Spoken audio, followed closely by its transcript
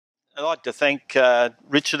I'd like to thank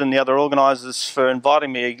Richard and the other organisers for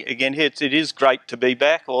inviting me again here. It is great to be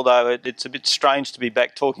back, although it's a bit strange to be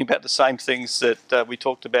back talking about the same things that we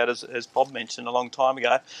talked about, as Bob mentioned, a long time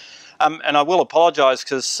ago. And I will apologise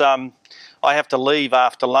because I have to leave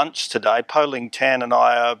after lunch today. Po Ling Tan and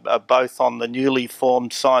I are both on the newly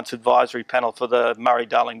formed Science Advisory Panel for the Murray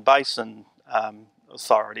Darling Basin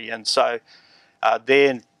Authority, and so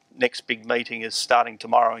their next big meeting is starting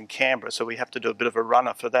tomorrow in Canberra, so we have to do a bit of a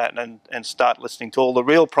runner for that and start listening to all the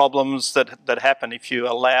real problems that happen if you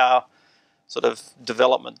allow sort of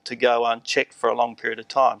development to go unchecked for a long period of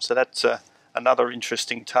time. So that's another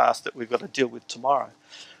interesting task that we've got to deal with tomorrow.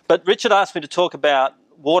 But Richard asked me to talk about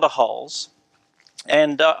waterholes,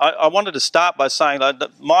 and I wanted to start by saying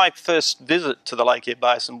that my first visit to the Lake Eyre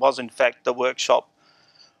Basin was in fact the workshop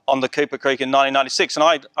on the Cooper Creek in 1996, and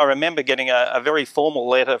I remember getting a very formal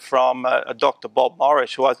letter from a Dr. Bob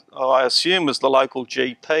Morris, who I assume was the local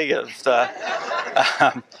GP of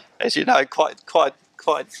the, as you know, quite not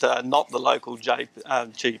the local GP,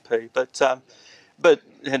 and JP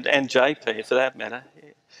for that matter.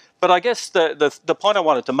 But I guess the point I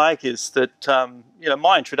wanted to make is that you know,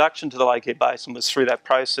 my introduction to the Lake Eyre Basin was through that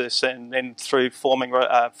process, and then through forming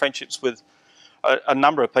friendships with a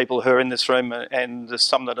number of people who are in this room, and there's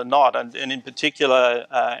some that are not, and in particular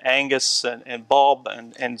Angus and Bob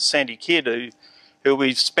and Sandy Kidd, who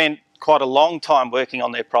we've spent quite a long time working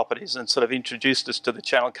on their properties and sort of introduced us to the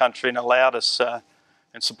Channel Country and allowed us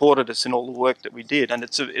and supported us in all the work that we did. And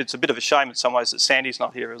it's a bit of a shame in some ways that Sandy's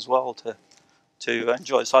not here as well to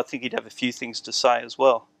enjoy. So I think he'd have a few things to say as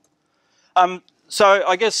well. So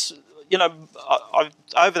I guess, you know,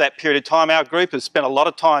 over that period of time, our group has spent a lot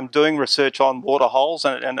of time doing research on waterholes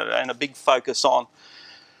and a big focus on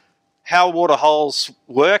how waterholes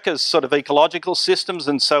work as sort of ecological systems.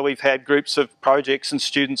 And so we've had groups of projects and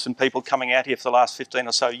students and people coming out here for the last 15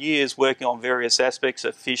 or so years working on various aspects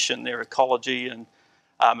of fish and their ecology and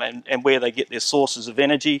where they get their sources of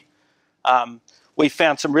energy. We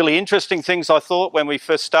found some really interesting things, I thought, when we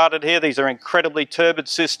first started here. These are incredibly turbid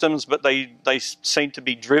systems, but they seem to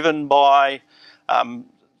be driven by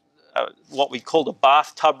what we called a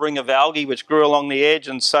bathtub ring of algae, which grew along the edge.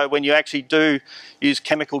 And so when you actually do use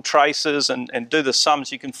chemical traces and do the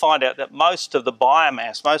sums, you can find out that most of the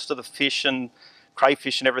biomass, most of the fish and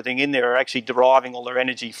crayfish and everything in there are actually deriving all their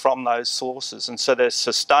energy from those sources. And so they're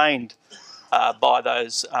sustained by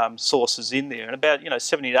those sources in there, and about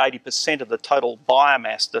 70 to 80% of the total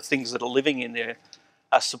biomass, the things that are living in there,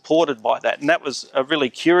 are supported by that, and that was a really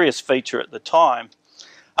curious feature at the time.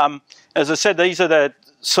 As I said, these are the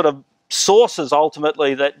sort of sources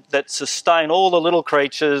ultimately that sustain all the little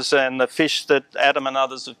creatures and the fish that Adam and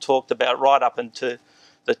others have talked about, right up into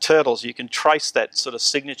the turtles. You can trace that sort of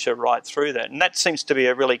signature right through that, and that seems to be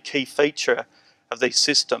a really key feature of these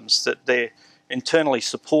systems, that they're internally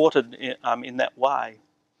supported in that way.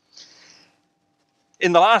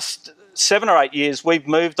 In the last 7 or 8 years, we've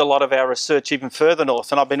moved a lot of our research even further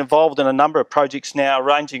north, and I've been involved in a number of projects now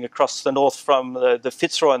ranging across the north from the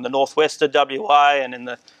Fitzroy in the northwest of WA, and in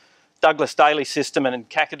the Douglas Daly system, and in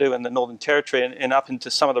Kakadu in the Northern Territory, and up into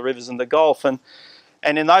some of the rivers in the Gulf. And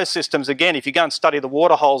in those systems, again, if you go and study the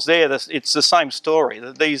waterholes there, it's the same story.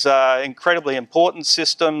 These are incredibly important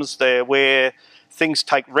systems. They're where things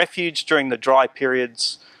take refuge during the dry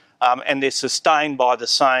periods, and they're sustained by the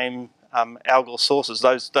same algal sources.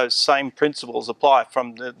 Those same principles apply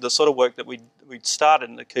from the sort of work that we'd started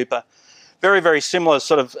in the Cooper. Very, very similar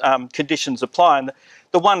sort of conditions apply. And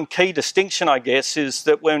the one key distinction, I guess, is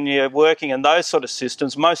that when you're working in those sort of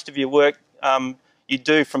systems, most of your work you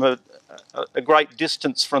do from a great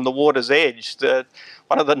distance from the water's edge.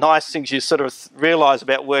 One of the nice things you sort of realise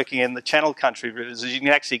about working in the Channel Country rivers is you can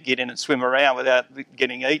actually get in and swim around without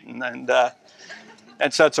getting eaten,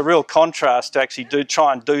 and so it's a real contrast to actually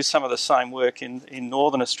try and do some of the same work in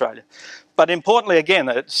Northern Australia. But importantly, again,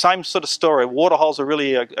 the same sort of story. Waterholes are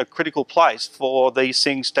really a critical place for these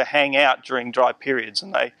things to hang out during dry periods,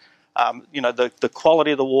 and they, the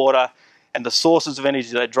quality of the water and the sources of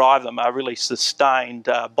energy that drive them are really sustained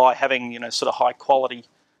by having, sort of high quality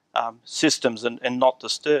systems and not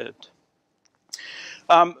disturbed.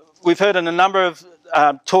 We've heard in a number of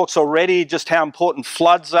talks already just how important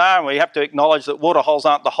floods are, and we have to acknowledge that waterholes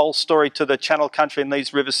aren't the whole story to the Channel Country and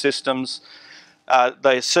these river systems.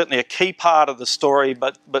 They're certainly a key part of the story,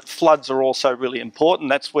 but floods are also really important.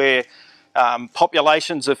 That's where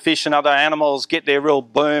populations of fish and other animals get their real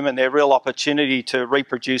boom and their real opportunity to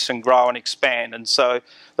reproduce and grow and expand. And so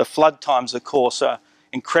the flood times, of course, are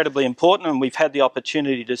incredibly important, and we've had the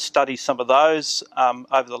opportunity to study some of those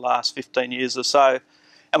over the last 15 years or so.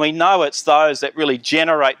 And we know it's those that really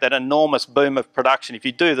generate that enormous boom of production. If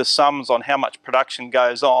you do the sums on how much production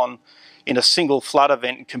goes on in a single flood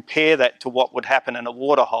event and compare that to what would happen in a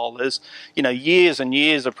waterhole, there's, you know, years and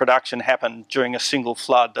years of production happen during a single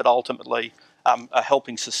flood that ultimately are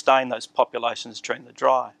helping sustain those populations during the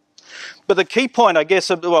dry. But the key point, I guess,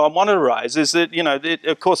 well, I wanted to raise is that, you know,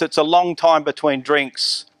 of course, it's a long time between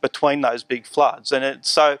drinks between those big floods. And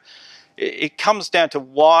so it comes down to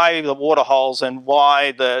why the waterholes and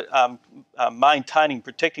why the maintaining,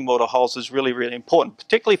 protecting waterholes is really, really important,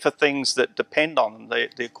 particularly for things that depend on them,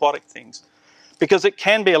 the aquatic things, because it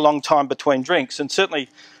can be a long time between drinks. And certainly,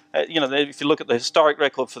 you know, if you look at the historic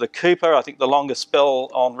record for the Cooper, I think the longest spell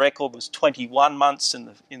on record was 21 months in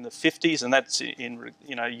the 50s, and that's in,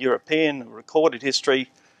 you know, European recorded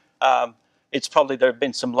history. It's probably, there have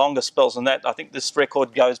been some longer spells than that. I think this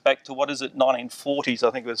record goes back to, what is it, 1940s,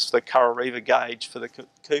 I think it was the Currareva gauge for the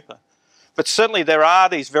Cooper. But certainly there are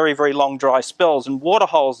these very, very long dry spells, and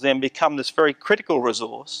waterholes then become this very critical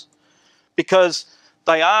resource because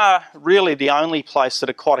they are really the only place that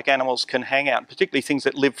aquatic animals can hang out, particularly things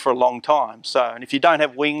that live for a long time. So, and if you don't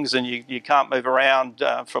have wings and you can't move around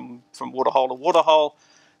from waterhole to waterhole,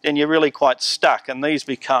 then you're really quite stuck, and these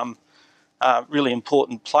become really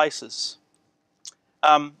important places.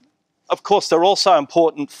 Of course, they're also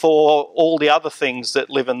important for all the other things that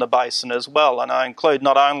live in the basin as well, and I include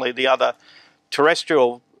not only the other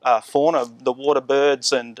terrestrial fauna, the water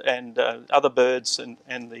birds and other birds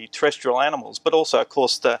and the terrestrial animals, but also, of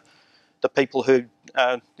course, the people who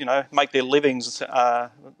you know, make their livings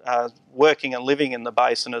working and living in the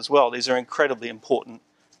basin as well. These are incredibly important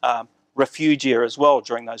refugia as well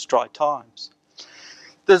during those dry times.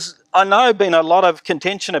 There's, I know, been a lot of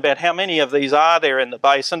contention about how many of these are there in the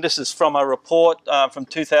basin. This is from a report from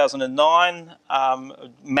 2009,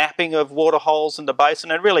 mapping of waterholes in the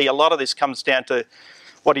basin, and really a lot of this comes down to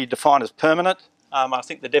what do you define as permanent. I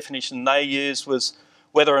think the definition they used was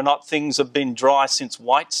whether or not things have been dry since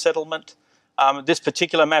white settlement. This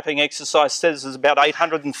particular mapping exercise says there's about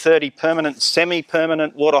 830 permanent,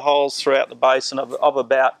 semi-permanent waterholes throughout the basin. Of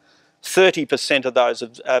about 30% of those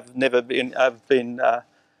have never been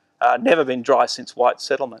dry since white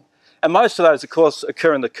settlement. And most of those, of course,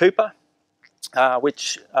 occur in the Cooper,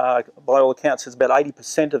 which by all accounts is about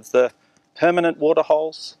 80% of the permanent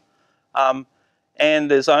waterholes.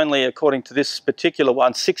 And there's only, according to this particular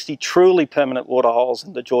one, 60 truly permanent waterholes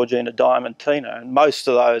in the Georgina Diamantina, and most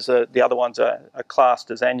of those, the other ones are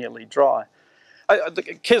classed as annually dry. I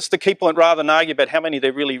guess the key point, rather than argue about how many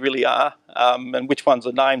there really are, and which ones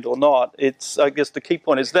are named or not, I guess the key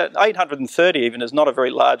point is that 830 even is not a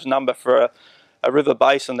very large number for a river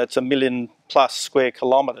basin that's 1 million+ square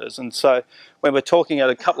kilometres. And so when we're talking at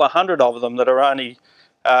a couple of hundred of them that are only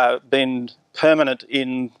been permanent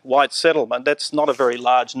in white settlement, that's not a very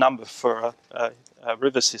large number for a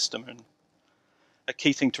river system, and a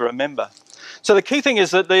key thing to remember. So the key thing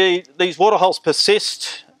is that these waterholes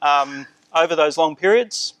persist over those long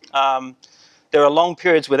periods. There are long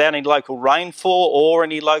periods without any local rainfall or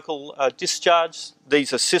any local discharge.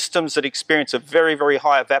 These are systems that experience a very, very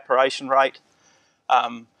high evaporation rate.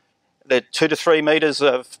 There are 2 to 3 metres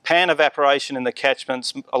of pan evaporation in the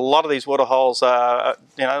catchments. A lot of these waterholes are,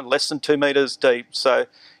 you know, less than 2 metres deep. So,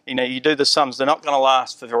 you know, you do the sums, they're not going to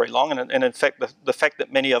last for very long. And in fact, the fact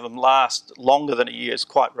that many of them last longer than a year is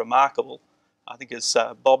quite remarkable, I think, as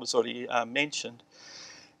Bob has already mentioned.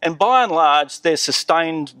 And by and large, they're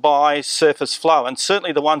sustained by surface flow. And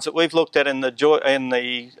certainly the ones that we've looked at in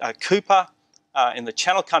the Cooper, in the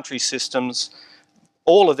Channel Country systems,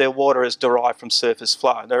 all of their water is derived from surface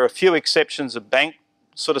flow. There are a few exceptions of bank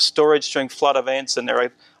sort of storage during flood events, and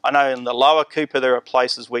I know in the lower Cooper there are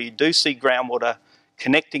places where you do see groundwater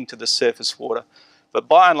connecting to the surface water. But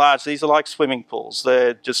by and large, these are like swimming pools.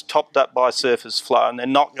 They're just topped up by surface flow, and they're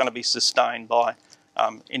not going to be sustained by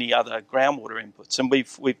any other groundwater inputs. And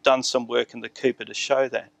we've done some work in the Cooper to show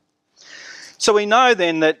that. So we know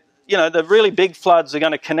then that, you know, the really big floods are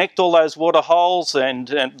going to connect all those water holes, and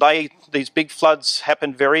these big floods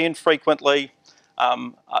happen very infrequently.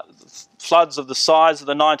 Floods of the size of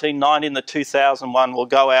the 1990 and the 2001 will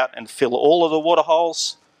go out and fill all of the water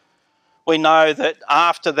holes. We know that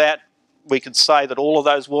after that, we could say that all of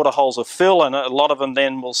those water holes are full, and a lot of them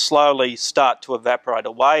then will slowly start to evaporate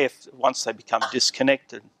away once they become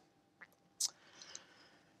disconnected.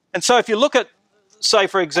 And so if you look at, say,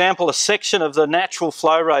 for example, a section of the natural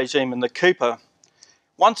flow regime in the Cooper,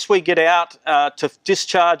 once we get out to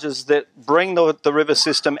discharges that bring the river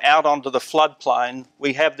system out onto the floodplain,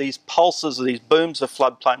 we have these pulses, these booms of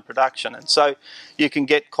floodplain production. And so you can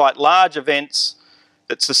get quite large events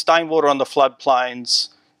that sustain water on the floodplains,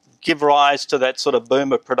 give rise to that sort of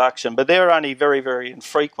boom of production, but they're only very, very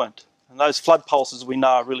infrequent. And those flood pulses we know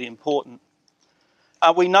are really important.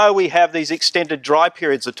 We know we have these extended dry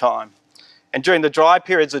periods of time. And during the dry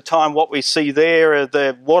periods of time, what we see there are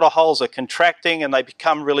the water holes are contracting and they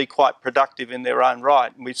become really quite productive in their own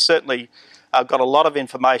right. And we've certainly got a lot of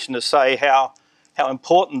information to say how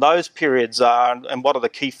important those periods are and what are the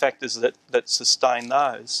key factors that sustain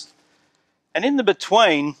those. And in the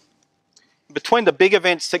between the big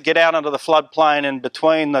events that get out into the floodplain and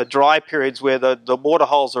between the dry periods where the water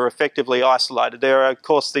holes are effectively isolated, there are, of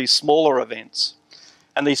course, these smaller events.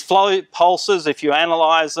 And these flow pulses, if you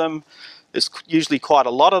analyse them, there's usually quite a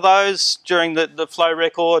lot of those during the flow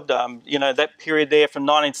record. You know, that period there from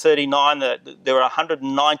 1939, there were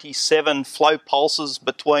 197 flow pulses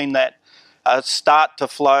between that start to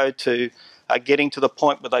flow to getting to the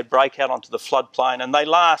point where they break out onto the floodplain. And they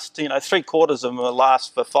last, you know, 3/4 of them will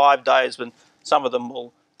last for 5 days, and some of them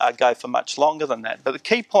will go for much longer than that. But the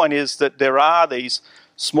key point is that there are these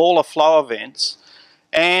smaller flow events,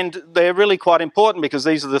 and they're really quite important because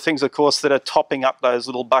these are the things, of course, that are topping up those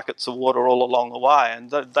little buckets of water all along the way,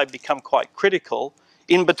 and they become quite critical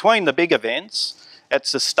in between the big events at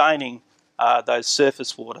sustaining those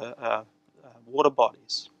surface water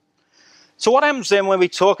bodies. So what happens then when we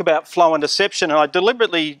talk about flow interception, and I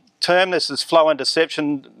deliberately term this as flow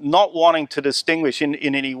interception, not wanting to distinguish in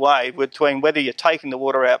any way between whether you're taking the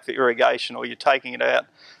water out for irrigation or you're taking it out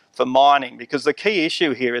for mining, because the key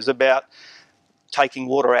issue here is about taking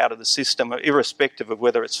water out of the system, irrespective of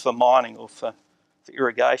whether it's for mining or for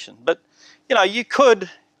irrigation. But, you know, you could,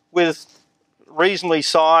 with reasonably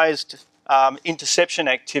sized interception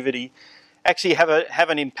activity, actually have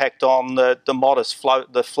an impact on the modest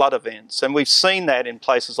flood events. And we've seen that in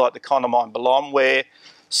places like the Condamine Ballon, where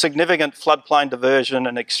significant floodplain diversion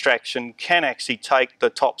and extraction can actually take the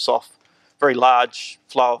tops off very large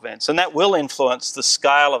flow events. And that will influence the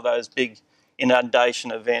scale of those big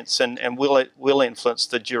inundation events and will influence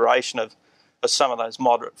the duration of some of those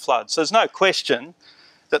moderate floods. So there's no question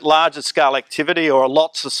that larger scale activity or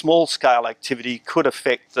lots of small scale activity could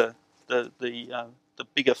affect the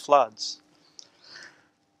bigger floods.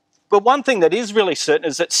 But one thing that is really certain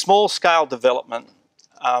is that small scale development,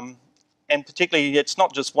 and particularly it's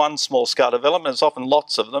not just one small scale development, it's often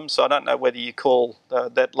lots of them, so I don't know whether you call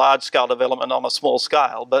that large scale development on a small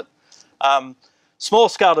scale, but small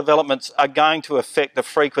scale developments are going to affect the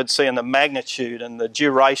frequency and the magnitude and the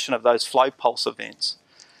duration of those flow pulse events.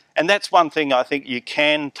 And that's one thing I think you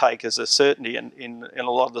can take as a certainty in a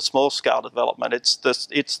lot of the small scale development. It's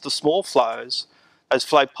the small flows, those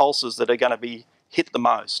flow pulses, that are going to be hit the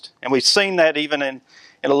most. And we've seen that even in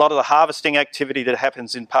a lot of the harvesting activity that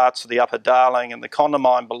happens in parts of the Upper Darling and the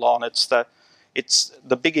Condamine Ballon.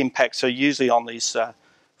 The big impacts are usually on these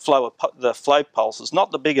flow pulses,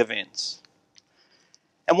 not the big events.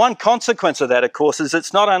 And one consequence of that, of course, is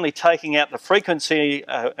it's not only taking out the frequency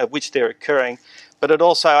at which they're occurring, but it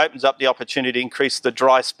also opens up the opportunity to increase the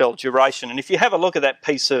dry spell duration. And if you have a look at that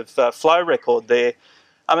piece of flow record there,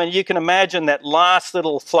 I mean, you can imagine that last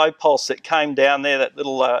little flow pulse that came down there, that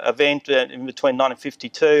little event in between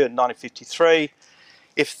 1952 and 1953,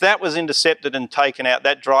 if that was intercepted and taken out,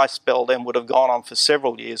 that dry spell then would have gone on for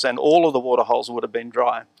several years and all of the water holes would have been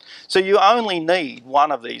dry. So you only need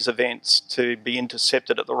one of these events to be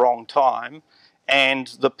intercepted at the wrong time, and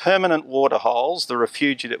the permanent water holes, the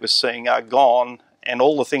refugia that we're seeing, are gone, and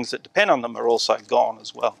all the things that depend on them are also gone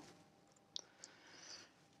as well.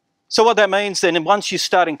 So what that means then, once you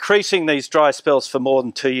start increasing these dry spells for more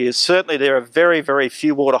than 2 years, certainly there are very, very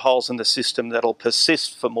few water holes in the system that'll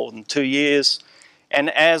persist for more than 2 years. And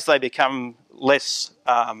as they become less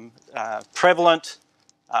prevalent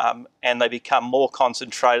and they become more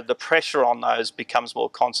concentrated, the pressure on those becomes more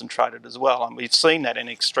concentrated as well. And we've seen that in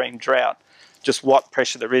extreme drought, just what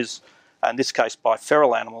pressure there is, in this case by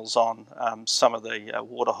feral animals, on some of the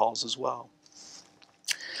water holes as well.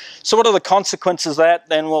 So what are the consequences of that?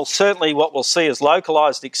 Then, well, certainly what we'll see is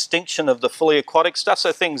localised extinction of the fully aquatic stuff.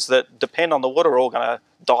 So things that depend on the water are all going to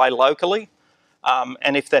die locally.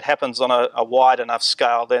 And if that happens on a wide enough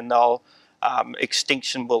scale, then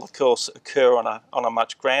extinction will, of course, occur on a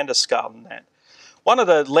much grander scale than that. One of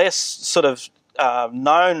the less sort of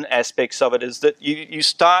known aspects of it is that you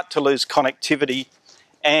start to lose connectivity,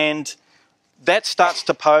 and that starts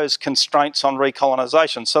to pose constraints on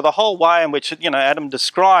recolonisation. So the whole way in which, you know, Adam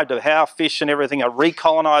described of how fish and everything are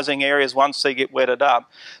recolonising areas once they get wetted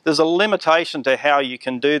up, there's a limitation to how you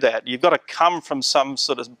can do that. You've got to come from some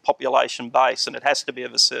sort of population base, and it has to be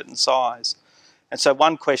of a certain size. And so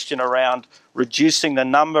one question around reducing the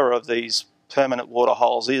number of these permanent water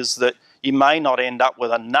holes is that you may not end up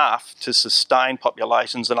with enough to sustain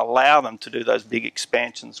populations and allow them to do those big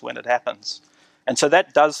expansions when it happens. And so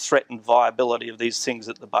that does threaten viability of these things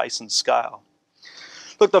at the basin scale.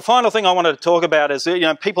 Look, the final thing I wanted to talk about is,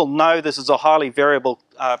 people know this is a highly variable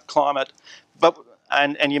climate,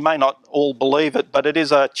 and you may not all believe it, but it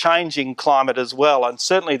is a changing climate as well. And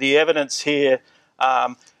certainly the evidence here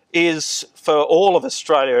is for all of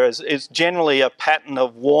Australia is generally a pattern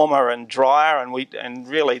of warmer and drier, and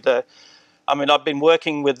really I've been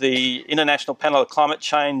working with the International Panel of Climate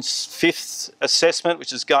Change's 5th assessment,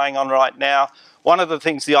 which is going on right now. One of the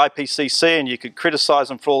things the IPCC, and you could criticise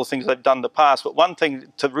them for all the things they've done in the past, but one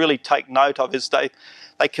thing to really take note of is they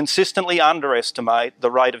consistently underestimate the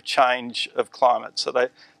rate of change of climate. So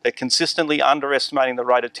they're consistently underestimating the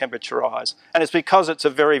rate of temperature rise. And it's because it's a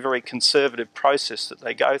very, very conservative process that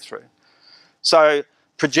they go through. So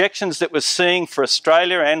projections that we're seeing for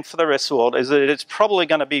Australia and for the rest of the world is that it's probably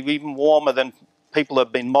going to be even warmer than people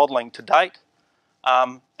have been modelling to date.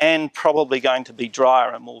 And probably going to be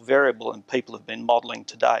drier and more variable than people have been modelling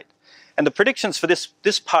to date. And the predictions for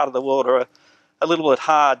this part of the world are a little bit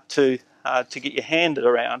hard to get your hand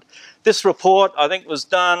around. This report, I think, was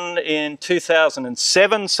done in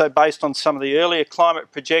 2007, so based on some of the earlier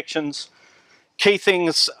climate projections. Key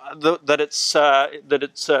things that it's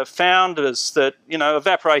found is that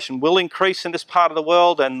evaporation will increase in this part of the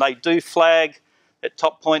world, and they do flag at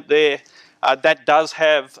top point there. That does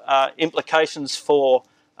have implications for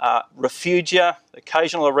refugia.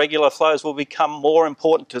 Occasional irregular flows will become more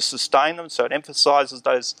important to sustain them, so it emphasises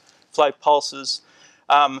those flow pulses.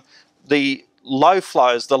 The low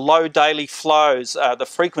flows, the low daily flows, the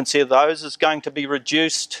frequency of those is going to be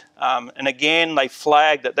reduced. And again, they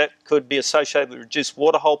flag that could be associated with reduced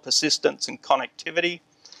waterhole persistence and connectivity,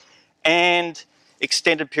 and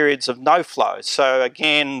extended periods of no flow. So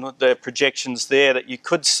again, the projections there that you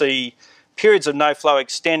could see periods of no flow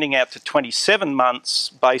extending out to 27 months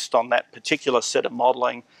based on that particular set of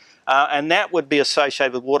modelling, and that would be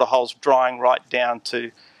associated with waterholes drying right down to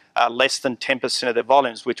less than 10% of their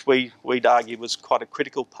volumes, which we'd argue was quite a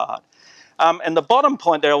critical part. And the bottom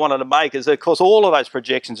point there I wanted to make is that, of course, all of those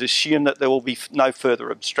projections assume that there will be no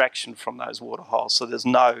further abstraction from those waterholes, so there's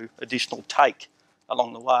no additional take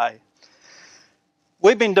along the way.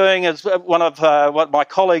 We've been doing, as one of what my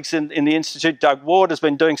colleagues in the Institute, Doug Ward, has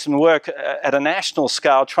been doing some work at a national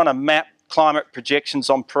scale trying to map climate projections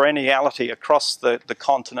on perenniality across the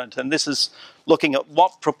continent. And this is looking at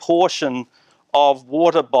what proportion of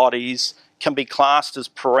water bodies can be classed as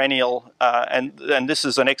perennial. And this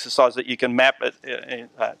is an exercise that you can map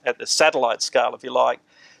at the satellite scale, if you like.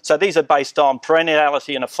 So these are based on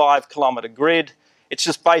perenniality in a 5-kilometre grid. It's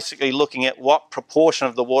just basically looking at what proportion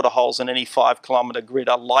of the waterholes in any 5-kilometre grid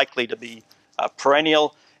are likely to be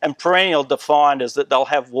perennial. And perennial defined as that they'll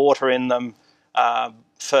have water in them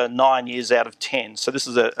for 9 years out of 10. So this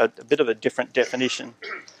is a bit of a different definition.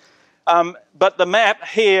 But the map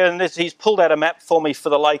here, and he's pulled out a map for me for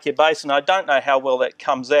the Lake Eyre Basin. I don't know how well that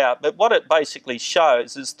comes out, but what it basically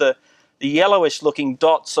shows is the yellowish looking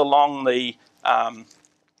dots along the, and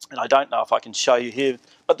I don't know if I can show you here,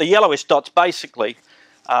 but the yellowish dots basically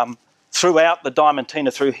throughout the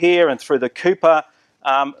Diamantina, through here and through the Cooper,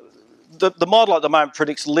 the model at the moment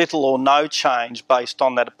predicts little or no change based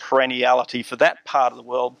on that perenniality for that part of the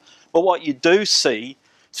world. But what you do see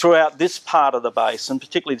throughout this part of the basin,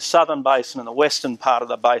 particularly the southern basin and the western part of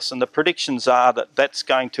the basin, the predictions are that that's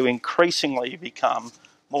going to increasingly become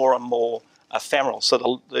more and more ephemeral.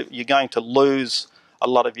 So you're going to lose a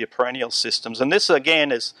lot of your perennial systems. And this,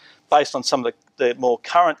 again, is based on some of the more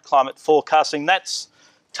current climate forecasting. That's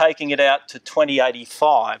taking it out to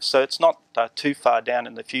 2085, so it's not too far down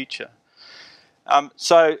in the future.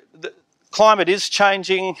 So the climate is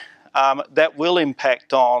changing. That will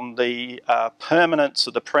impact on the permanence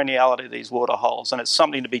of the perenniality of these waterholes, and it's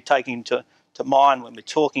something to be taken to mind when we're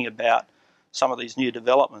talking about some of these new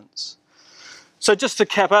developments. So just to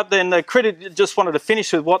cap up then, just wanted to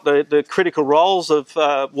finish with what the critical roles of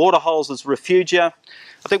waterholes as refugia.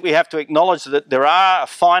 I think we have to acknowledge that there are a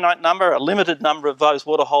finite number, a limited number of those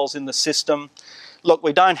waterholes in the system. Look,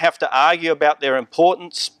 we don't have to argue about their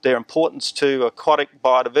importance to aquatic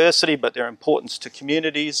biodiversity, but their importance to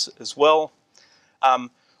communities as well.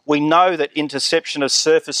 We know that interception of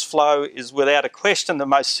surface flow is without a question the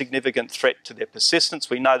most significant threat to their persistence.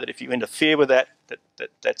 We know that if you interfere with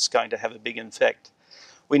that's going to have a big effect.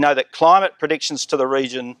 We know that climate predictions to the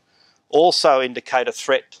region also indicate a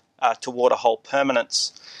threat to waterhole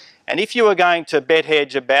permanence. And if you were going to bet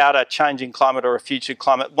hedge about a changing climate or a future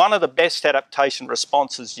climate, one of the best adaptation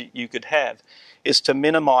responses you could have is to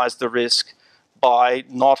minimise the risk by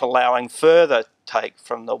not allowing further take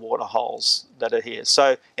from the water holes that are here.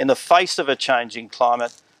 So in the face of a changing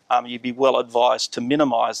climate, you'd be well advised to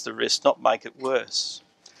minimise the risk, not make it worse.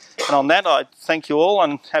 And on that, I thank you all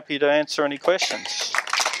and happy to answer any questions.